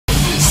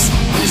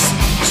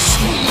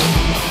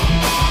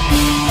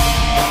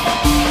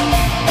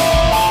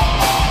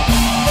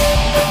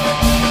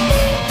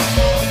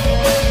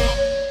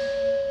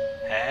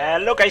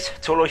Hello guys,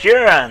 Tolo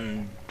here,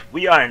 and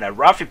we are in a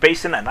Rafi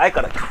basin, and I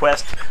got a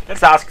quest.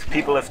 Let's ask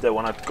people if they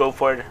want to go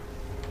for it.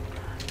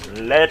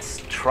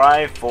 Let's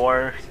try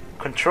for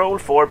control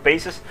 4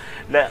 bases.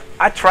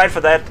 I tried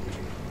for that.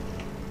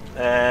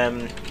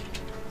 I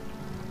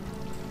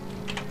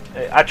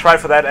tried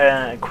for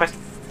that quest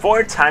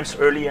 4 times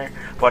earlier,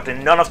 but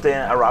in none of the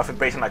Rafi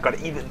basin I got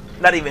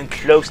not even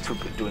close to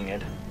doing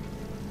it.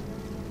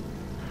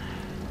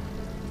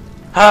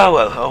 Oh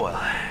well.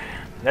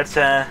 Let's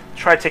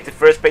try to take the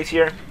first base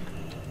here.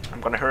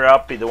 I'm gonna hurry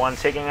up, be the one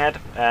taking it,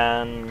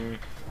 and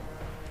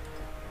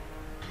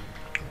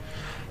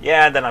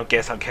yeah, then I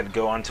guess I can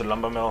go on to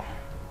lumber mill.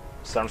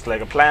 Sounds like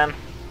a plan.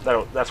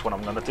 That's what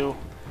I'm gonna do.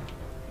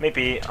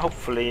 Maybe,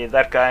 hopefully,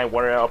 that guy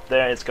warrior up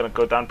there is gonna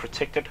go down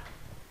protected.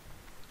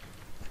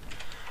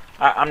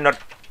 I'm not.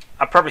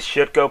 I probably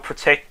should go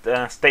protect,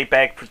 stay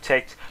back,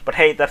 protect. But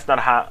hey, that's not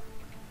how.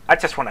 I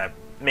just wanna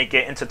make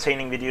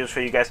entertaining videos for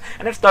you guys,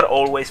 and it's not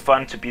always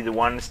fun to be the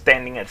one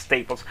standing at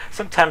staples.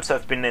 Sometimes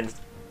I've been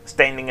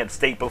standing at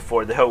staple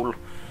for the whole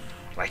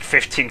like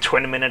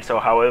 15-20 minutes or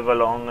however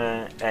long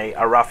a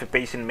Rafi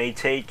basin may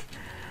take,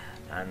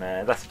 and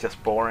that's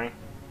just boring.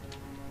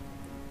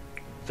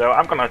 So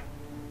I'm gonna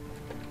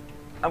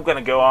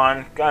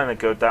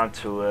go down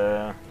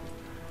to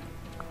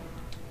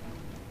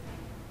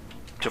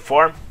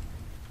farm.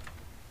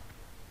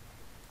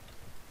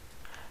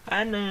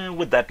 And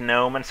with that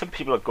gnome, and some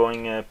people are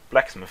going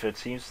blacksmith, it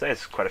seems.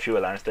 There's quite a few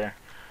alliance there.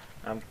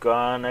 I'm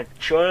gonna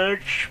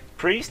church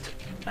priest,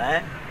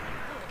 and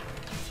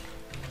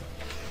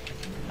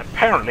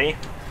apparently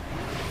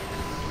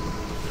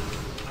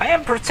I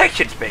am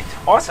protection spec.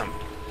 Awesome.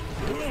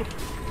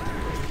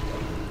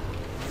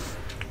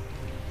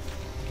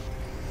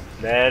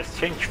 Let's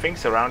change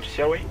things around,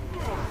 shall we?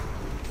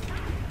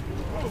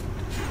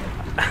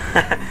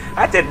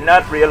 I did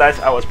not realize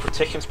I was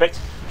protection spec.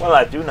 Well,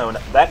 I do know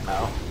that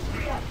now.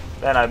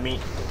 Then I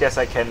guess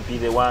I can be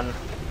the one.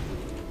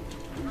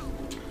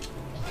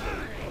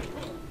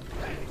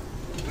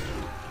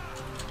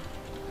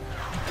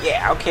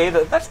 Yeah, okay,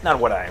 that's not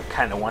what I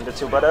kind of wanted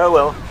to, but oh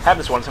well,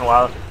 happens once in a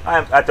while.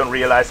 I don't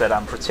realize that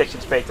I'm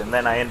protection spec, and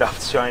then I end up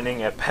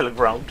joining a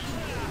battleground.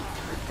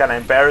 Kind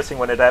of embarrassing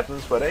when it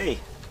happens, but hey.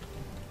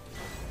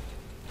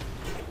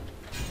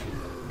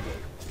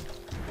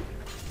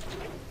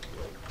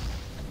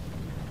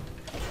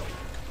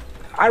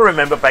 I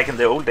remember back in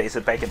the old days,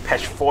 back in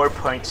patch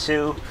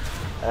 4.2,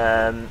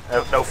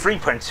 no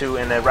 3.2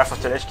 in Wrath of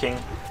the Lich King,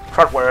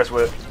 prot warriors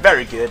were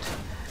very good,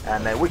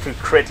 and we could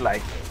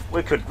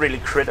really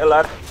crit a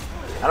lot.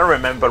 I don't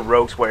remember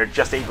rogues were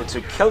just able to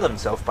kill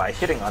themselves by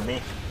hitting on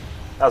me.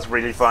 That was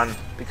really fun,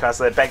 because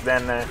back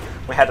then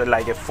we had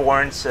like a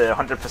Thorns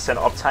 100%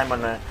 uptime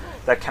on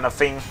that kind of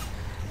thing.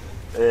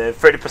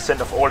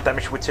 30% of all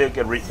damage we took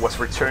was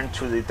returned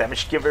to the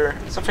damage giver,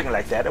 something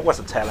like that. It was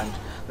a talent.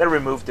 They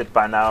removed it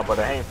by now, but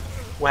hey,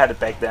 we had it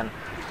back then.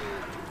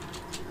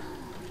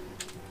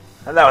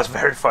 And that was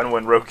very fun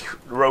when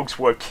rogues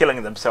were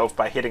killing themselves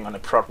by hitting on a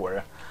prot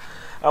warrior.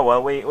 Oh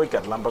well, we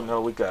got lumber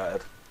mill, we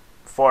got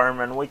farm,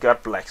 and we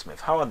got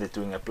blacksmith. How are they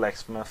doing at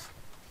blacksmith?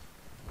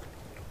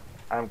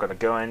 I'm gonna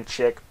go and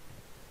check.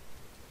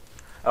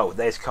 Oh,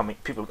 there's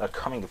people are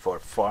coming for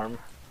farm.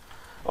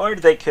 Or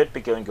they could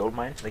be going gold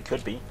mine. They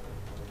could be.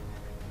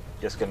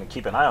 Just gonna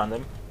keep an eye on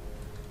them.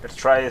 Let's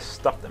try to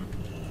stop them.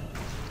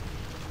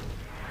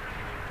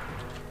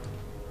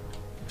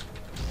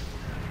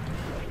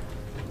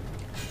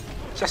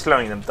 Just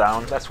slowing them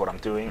down. That's what I'm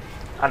doing.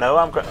 I know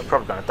I'm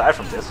probably gonna die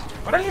from this,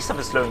 but at least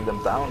I'm slowing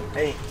them down.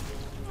 Hey.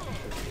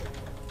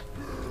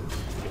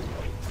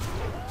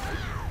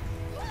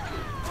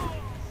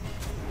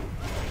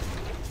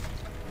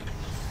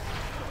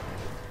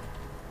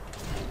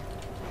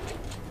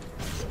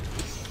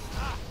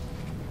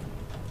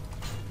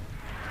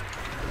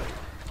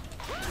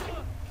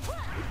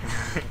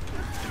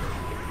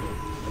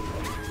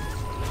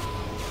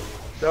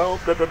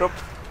 Nope.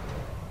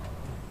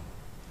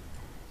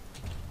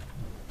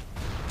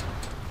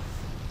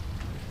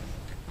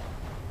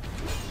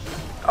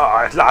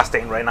 Oh, last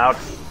thing ran out.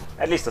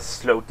 At least I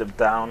slowed them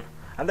down,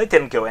 and they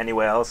didn't go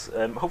anywhere else.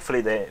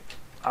 Hopefully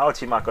our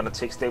team are gonna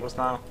take stables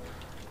now.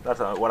 That's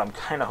what I'm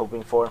kind of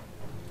hoping for.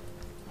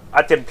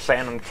 I didn't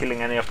plan on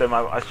killing any of them.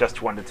 I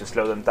just wanted to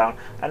slow them down,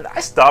 and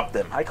I stopped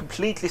them. I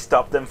completely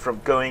stopped them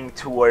from going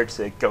towards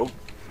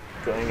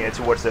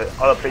towards the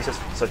other places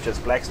such as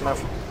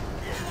blacksmith.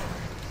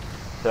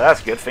 So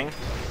that's a good thing.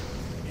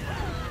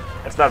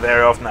 It's not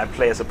very often I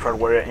play as a prot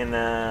warrior in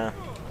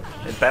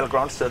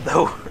battlegrounds, so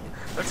though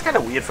that's kind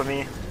of weird for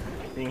me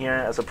being here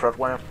as a prot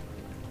warrior.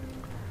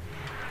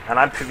 And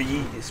I'm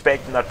PvE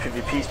spec, not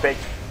PvP spec.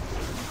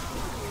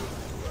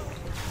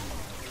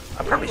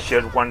 I probably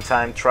should one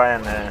time try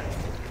and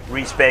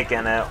respec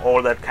and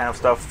all that kind of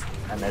stuff,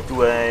 and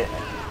do a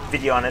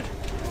video on it.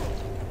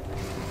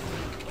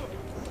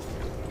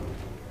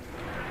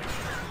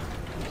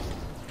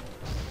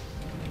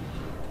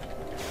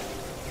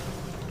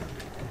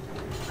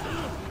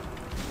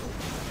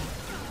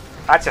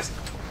 I just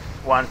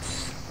want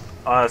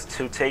us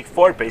to take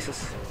 4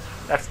 bases.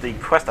 That's the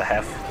quest I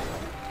have.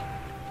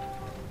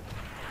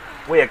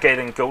 We are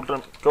getting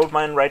gold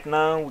mine right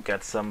now. We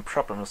got some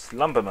problems.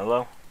 Lumber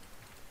mellow.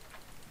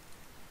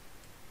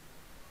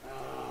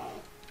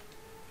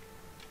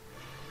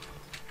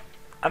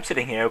 I'm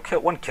sitting here,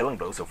 one killing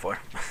blow so far.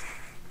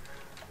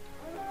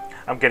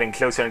 I'm getting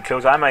closer and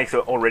closer. I'm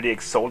actually already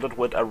exalted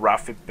with a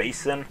Rafi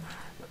Basin,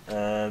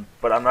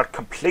 but I'm not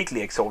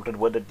completely exalted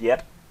with it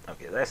yet.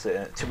 Okay, there's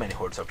too many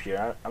hordes up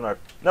here. I'm not.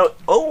 No.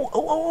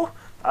 Oh!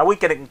 Are we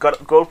getting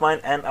gold mine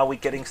and are we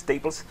getting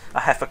staples? I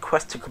have a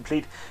quest to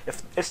complete.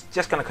 If it's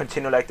just gonna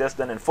continue like this,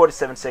 then in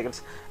 47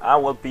 seconds I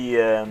will be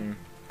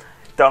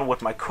done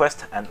with my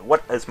quest. And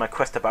what is my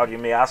quest about, you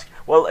may ask?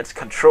 Well, it's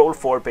control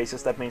 4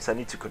 bases. That means I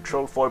need to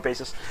control 4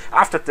 bases.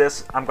 After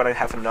this, I'm gonna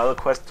have another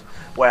quest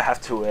where I have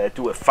to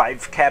do a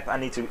 5 cap. I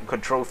need to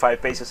control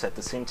 5 bases at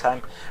the same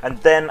time, and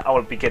then I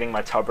will be getting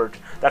my turbot.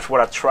 That's what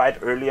I tried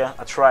earlier.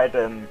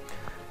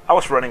 I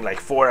was running like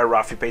 4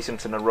 Arafi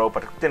bases in a row,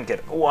 but I didn't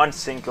get one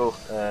single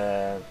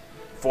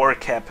 4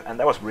 cap, and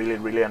that was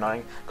really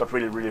annoying. Got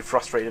really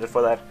frustrated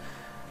for that.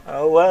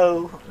 Oh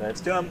well, let's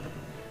jump.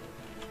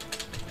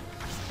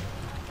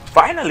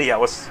 Finally, I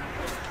was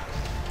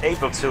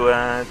able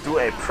to do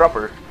a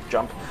proper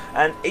jump,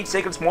 and 8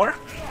 seconds more.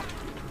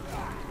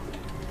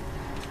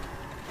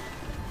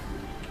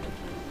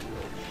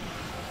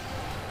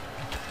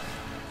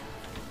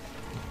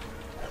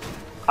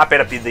 I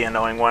better be the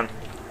annoying one.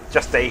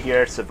 Just stay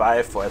here,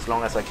 survive for as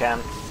long as I can.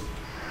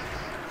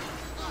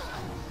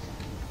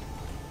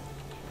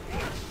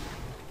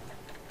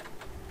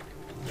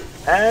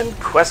 And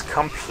quest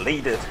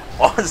completed.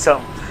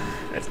 Awesome.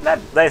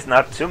 There's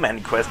not too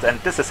many quests, and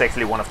this is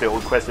actually one of the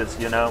old quests,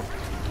 you know.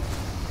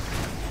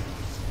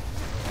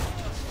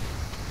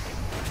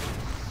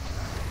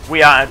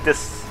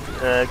 This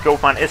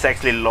gold mine is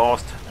actually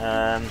lost,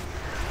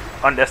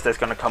 unless there's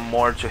gonna come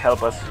more to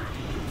help us.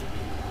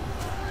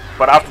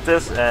 But after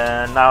this,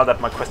 now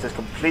that my quest is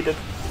completed,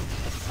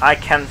 I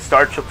can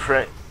start to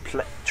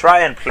try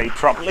and play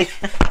properly.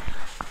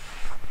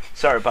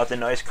 Sorry about the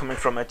noise coming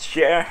from a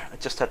chair. I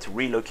just had to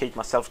relocate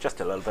myself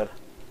just a little bit.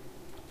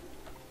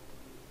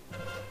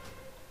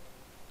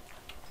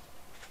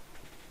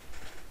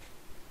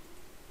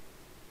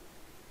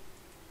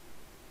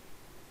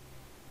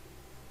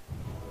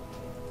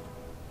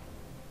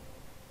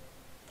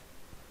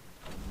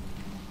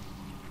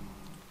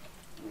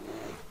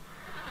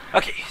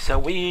 Okay, so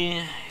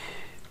we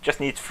just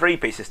need 3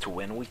 bases to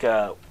win. We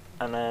got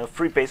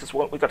 3 bases.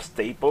 Well, we got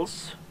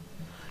staples.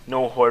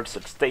 No hordes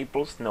at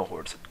staples. No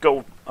hordes at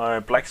gold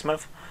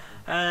blacksmith,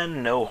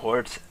 and no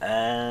hordes.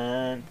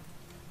 And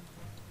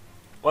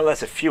well,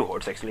 there's a few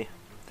hordes actually.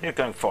 They're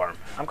going farm.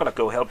 I'm gonna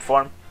go help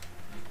farm.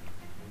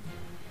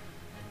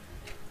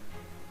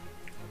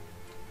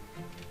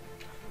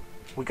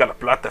 We got a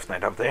blood death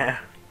knight up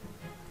there.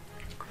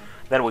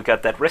 Then we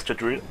got that resto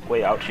druid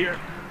way out here.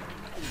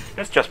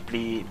 Let's just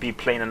be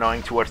plain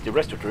annoying towards the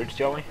resto druid,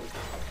 shall we?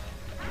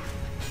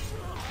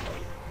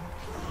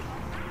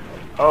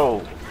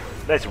 Oh,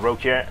 there's a rogue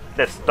here.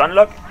 There's stun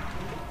lock.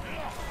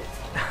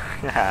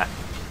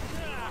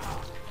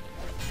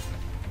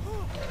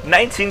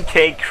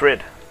 19k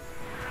crit.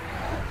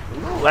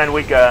 Ooh, and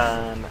we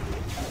got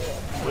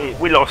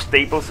we lost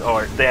staples,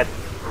 or that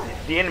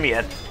the enemy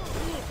had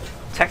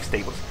attack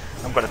staples.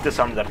 I'm gonna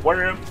disarm that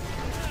warrior.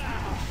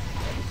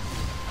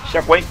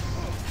 Shockwave.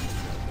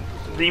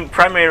 The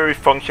primary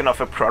function of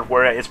a prod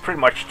warrior is pretty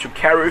much to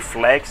carry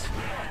flags,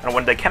 and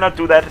when they cannot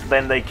do that,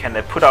 then they can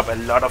put up a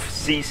lot of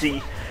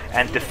CC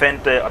and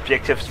defend the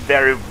objectives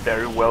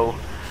very well.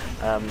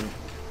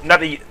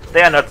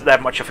 They are not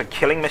that much of a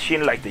killing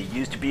machine like they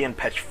used to be in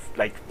patch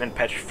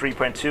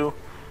 3.2.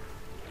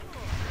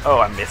 Oh,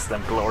 I missed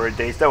them glory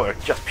days. They were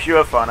just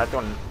pure fun. I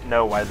don't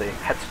know why they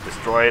had to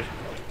destroy it.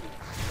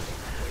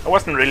 It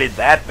wasn't really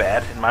that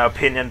bad, in my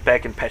opinion,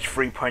 back in patch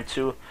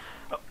 3.2.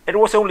 It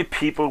was only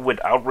people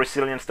without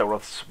resilience that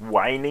was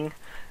whining.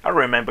 I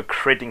remember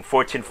critting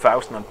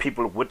 14,000 on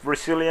people with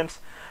resilience,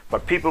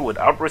 but people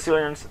without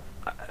resilience,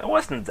 it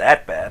wasn't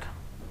that bad.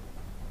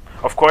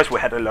 Of course, we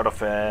had a lot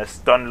of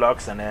stun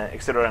locks and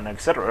etc and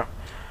etc,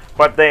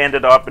 but they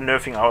ended up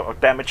nerfing our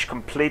damage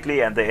completely,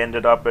 and they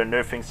ended up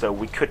nerfing so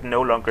we could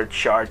no longer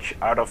charge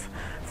out of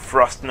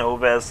frost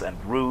novas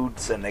and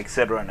roots and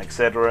etc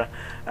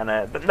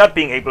and not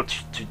being able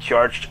to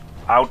charge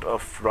out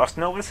of frost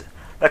novas.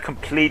 That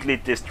completely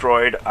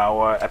destroyed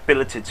our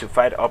ability to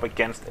fight up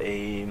against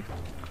a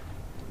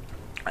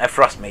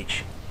frost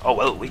mage. Oh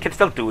well, we can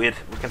still do it.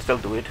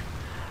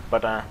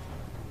 But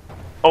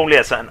only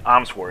as an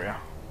arms warrior,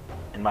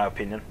 in my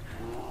opinion.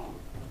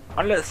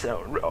 Unless,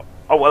 oh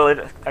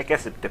well, I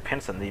guess it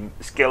depends on the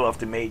skill of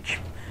the mage.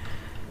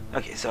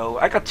 Okay, so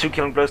I got 2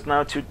 killing blows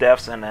now, 2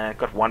 deaths, and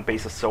got 1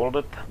 base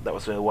assaulted. That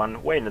was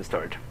one way in the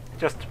start.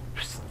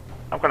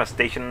 I'm gonna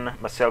station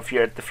myself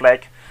here at the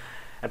flag.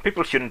 And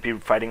people shouldn't be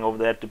fighting over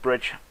there at the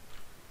bridge.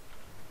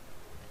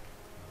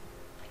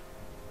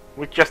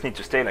 We just need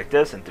to stay like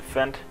this and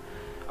defend.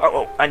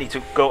 Oh, I need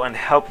to go and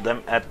help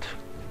them at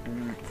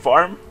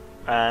farm.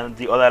 and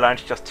the other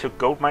alliance just took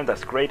gold mine.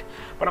 That's great,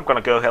 but I'm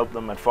gonna go help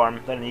them at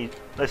farm.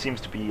 There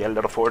seems to be a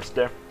lot of hordes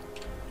there.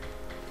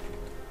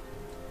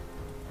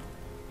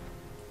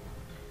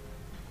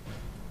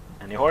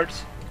 Any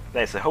hordes?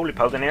 There's a holy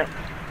paladin here.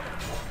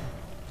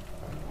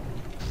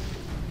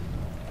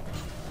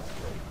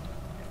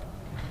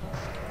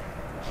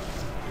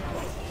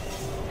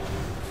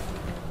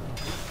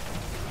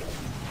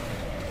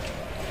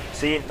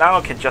 See, now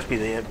it can just be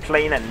the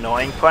plain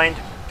annoying point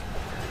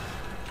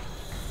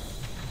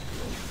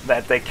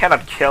that they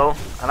cannot kill,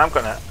 and I'm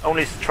gonna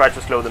only try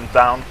to slow them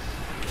down.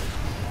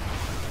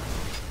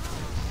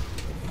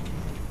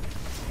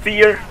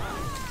 Fear!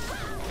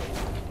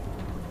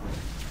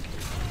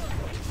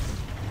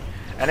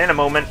 And in a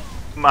moment,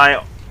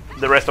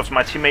 the rest of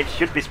my teammates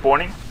should be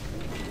spawning.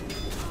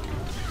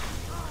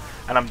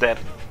 And I'm dead.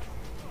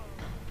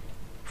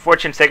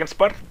 14 seconds,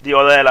 but the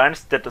other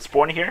alliance did the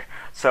spawn here,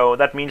 so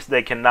that means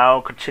they can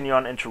now continue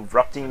on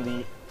interrupting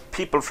the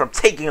people from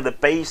taking the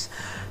base,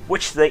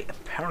 which they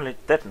apparently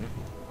didn't.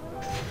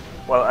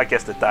 Well, I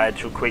guess they died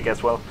too quick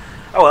as well.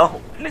 Oh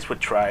well, at least we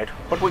tried.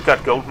 But we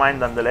got gold mine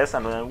nonetheless,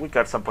 and we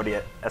got somebody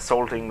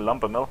assaulting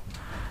lumber mill.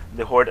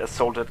 The horde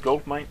assaulted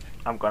gold mine.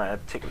 I'm gonna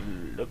take a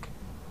look.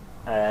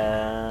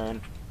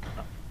 And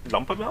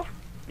lumber mill?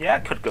 Yeah, I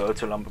could go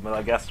to lumber mill,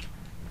 I guess.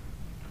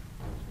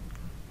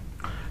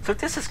 So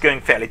this is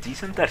going fairly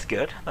decent. That's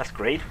good. That's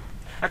great.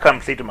 I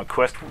completed my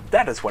quest.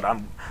 That is what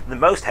I'm the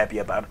most happy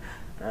about.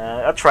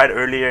 I tried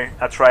earlier.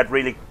 I tried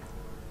really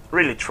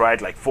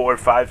tried like 4 or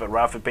 5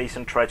 around the base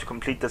and tried to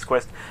complete this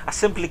quest. I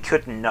simply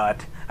could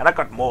not, and I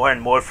got more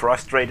and more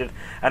frustrated,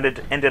 and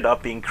it ended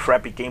up being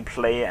crappy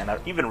gameplay, and I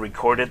even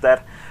recorded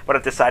that, but I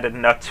decided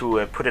not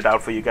to put it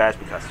out for you guys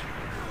because,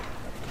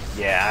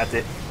 yeah,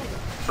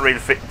 I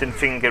really didn't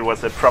think it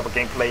was a proper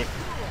gameplay,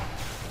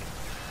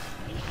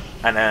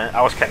 and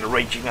I was kind of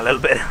raging a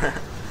little bit.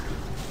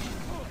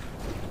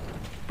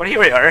 But here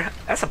we are,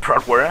 as a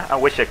prod warrior. I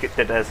wish I did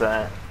it as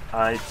a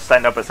I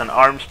signed up as an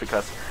arms,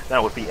 because then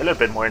it would be a little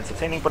bit more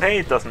entertaining, but hey,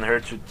 it doesn't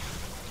hurt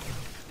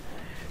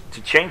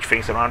to change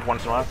things around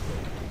once in a while.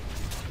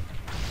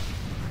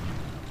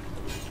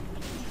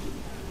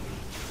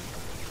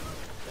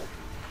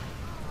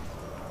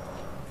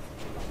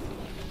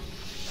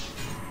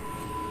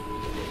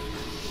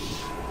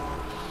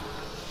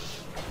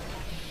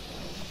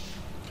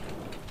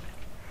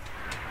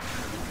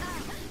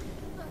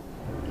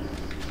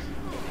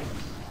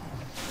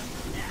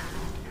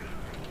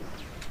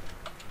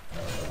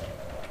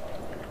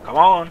 Come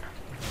on!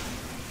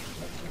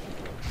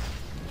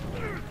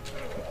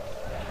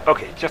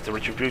 Okay, just a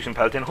retribution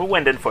paladin who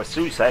went in for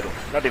suicidal.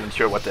 Not even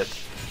sure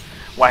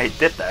why he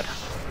did that.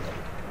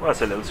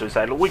 Was a little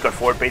suicidal. We got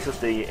 4 bases,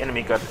 the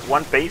enemy got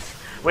 1 base.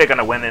 We're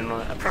gonna win in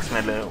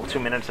approximately 2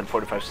 minutes and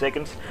 45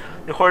 seconds.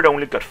 The horde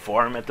only got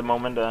farm at the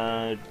moment.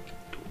 A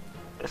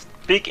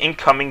big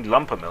incoming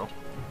lumber mill.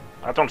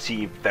 I don't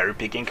see very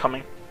big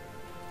incoming.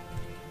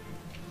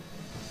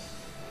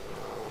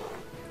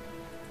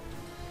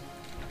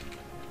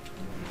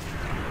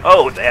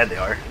 Oh, there they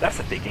are. That's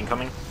a big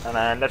incoming.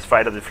 And let's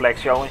fight at the flag,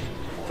 shall we?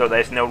 So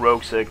there's no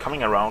rogues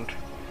coming around.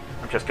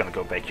 I'm just gonna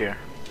go back here.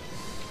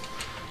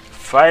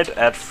 Fight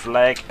at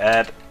flag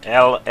at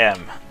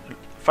LM.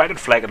 Fight at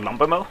flag at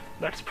lumber mill?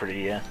 That's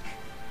pretty...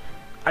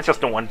 I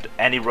just don't want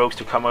any rogues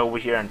to come over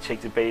here and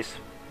take the base.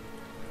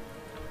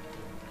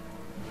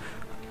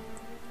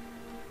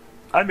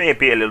 I may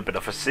be a little bit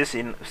of a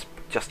sissy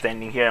just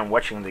standing here and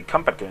watching the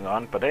combat going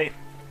on, but hey.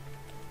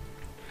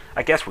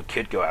 I guess we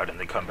could go out in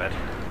the combat.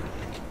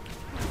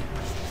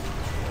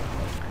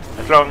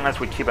 As long as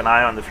we keep an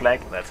eye on the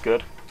flag, that's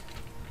good.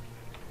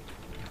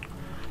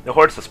 The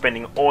hordes are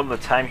spending all the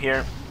time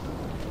here.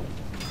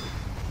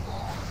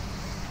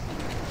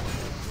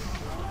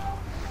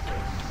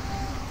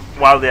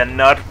 While they're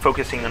not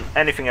focusing on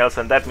anything else,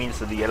 and that means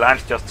that the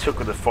alliance just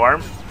took the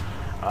farm.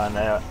 And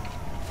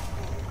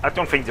I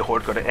don't think the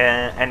horde got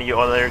any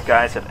other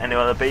guys at any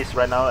other base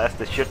right now, as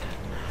they should.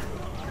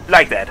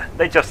 Like that.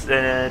 They just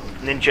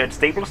ninja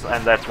stables,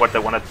 and that's what they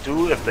want to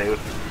do if they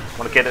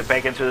want to get it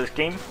back into this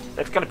game.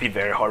 It's going to be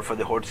very hard for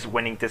the hordes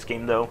winning this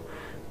game, though.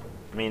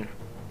 I mean,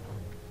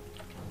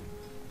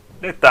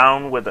 they're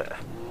down with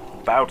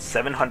about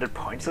 700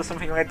 points or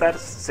something like that,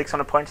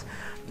 600 points.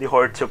 The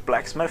horde took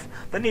blacksmith.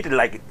 They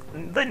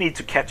need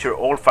to capture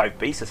all 5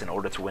 bases in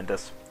order to win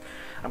this.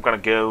 I'm gonna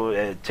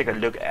go take a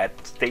look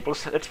at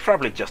stables. It's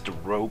probably just a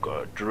rogue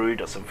or a druid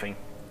or something.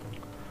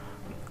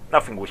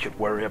 Nothing we should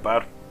worry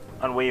about.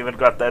 And we even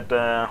got that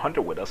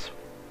hunter with us.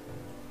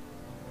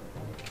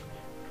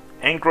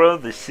 Angro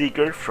the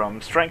Seeker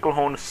from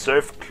Stranglehorn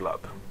Surf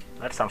Club.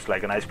 That sounds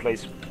like a nice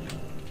place.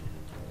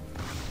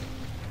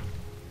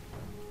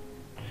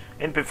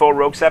 In before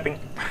rogue sapping.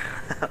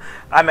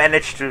 I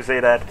managed to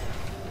say that.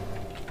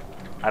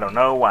 I don't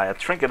know why I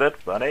trinketed it,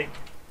 but hey,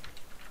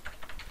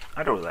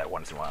 I do that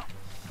once in a while.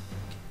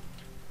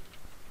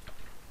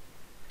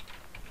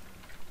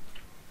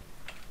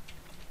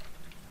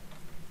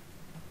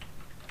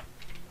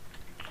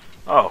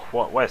 Oh,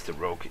 where's the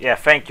rogue? Yeah,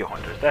 thank you,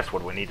 Hunter. That's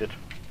what we needed.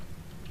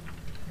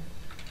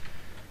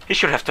 He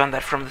should have done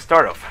that from the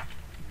start off.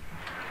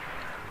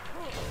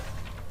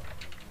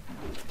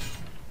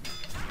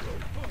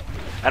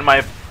 And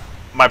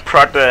my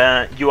prod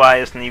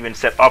UI isn't even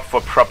set up for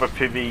proper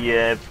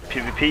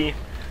PvP.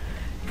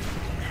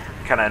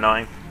 Kinda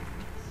annoying.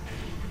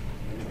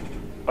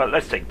 Well,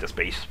 let's take the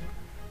space.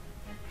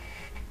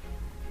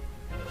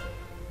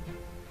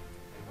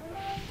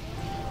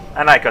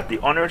 And I got the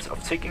honors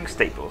of taking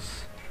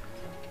staples.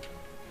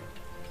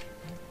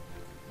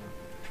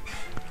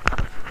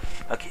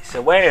 Okay,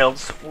 so where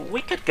else?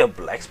 We could go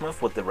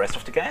blacksmith with the rest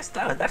of the guys.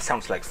 That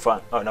sounds like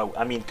fun. Oh no,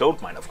 I mean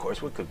gold mine, of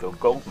course. We could go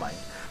gold mine.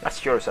 That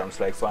sure sounds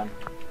like fun.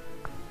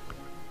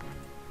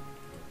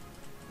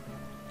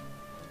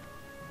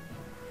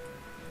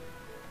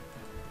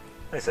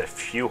 There's a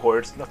few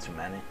hordes, not too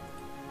many.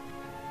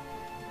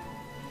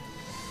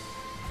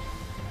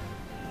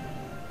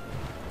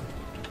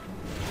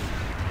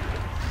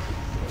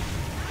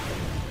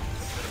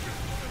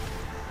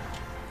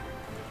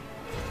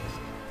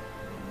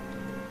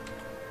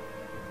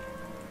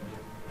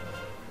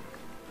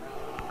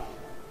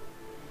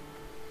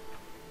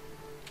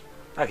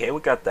 Okay,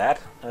 we got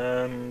that.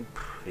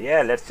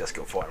 Yeah, let's just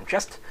go for him.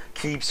 Just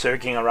keep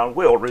circling around.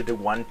 We already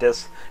want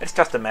this. It's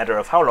just a matter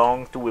of how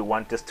long do we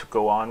want this to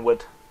go on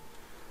with.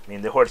 I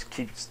mean, the horse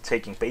keeps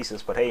taking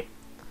bases, but hey,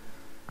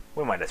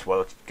 we might as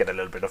well get a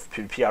little bit of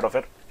PvP out of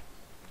it.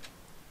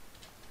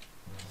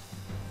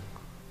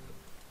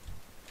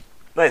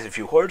 There's a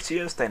few hordes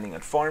here standing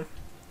at farm.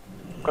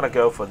 Gonna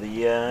go for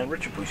the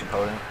retribution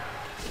powder.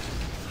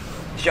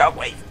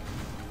 Shockwave!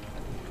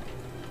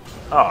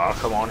 Oh,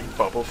 come on, he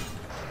bubbled.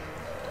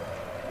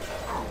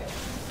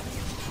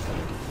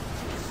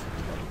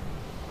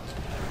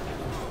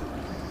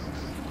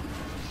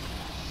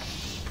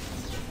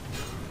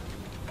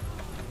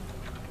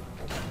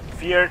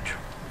 Feared.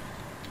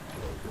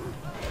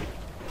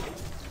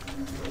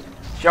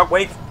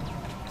 Shockwave.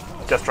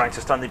 Just trying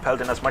to stun the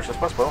paladin as much as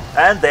possible.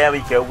 And there we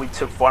go, we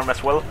took farm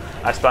as well.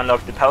 I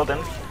stun-locked the paladin,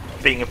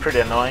 being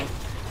pretty annoying.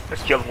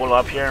 Let's kill wall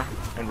up here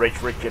and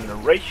rage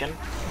regeneration,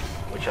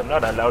 which I'm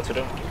not allowed to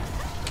do.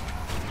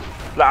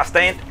 Last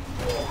stand.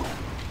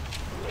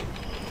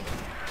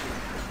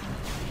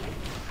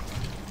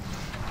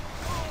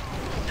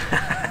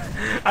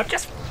 I'm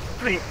just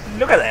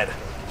look at that.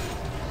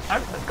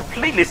 I'm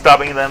completely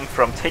stopping them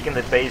from taking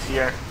the base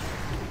here.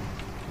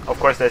 Of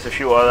course, there's a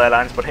few other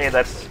lines, but hey,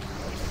 this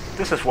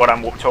is what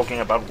I'm talking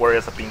about.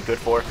 Warriors are being good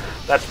for.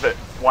 That's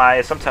why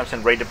sometimes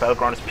in raided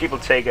battlegrounds, people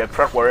take a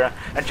prot warrior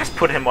and just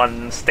put him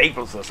on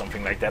staples or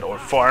something like that, or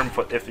farm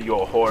for if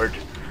you're a horde,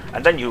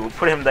 and then you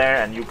put him there,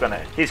 and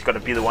he's gonna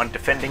be the one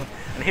defending.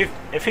 And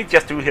if he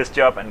just do his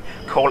job and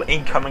call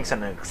incomings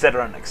and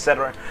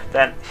etc.,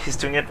 then he's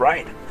doing it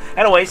right.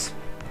 Anyways.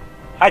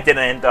 I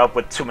didn't end up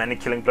with too many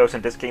killing blows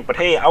in this game, but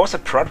hey, I was a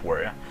prot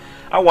warrior.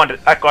 I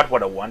got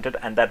what I wanted,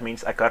 and that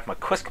means I got my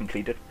quest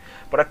completed.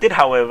 But I did,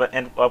 however,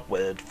 end up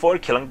with 4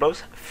 killing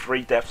blows,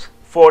 3 deaths,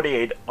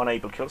 48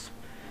 unable kills.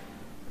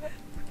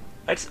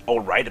 That's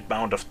alright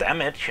amount of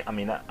damage. I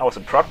mean, I was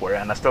a prot warrior,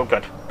 and I still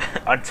got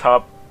on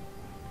top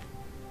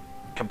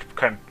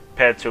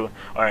compared to,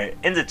 or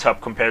in the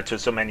top compared to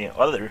so many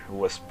other who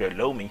was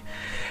below me.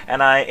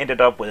 And I ended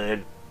up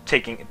with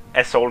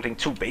assaulting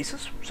 2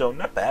 bases, so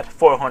not bad.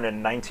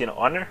 419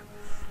 honor,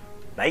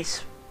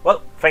 nice.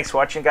 Well, thanks for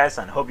watching, guys,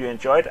 and hope you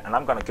enjoyed. And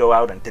I'm gonna go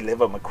out and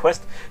deliver my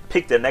quest,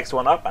 pick the next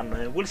one up,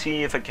 and we'll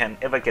see if I can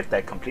ever get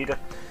that completed.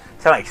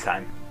 Till next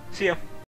time, see ya.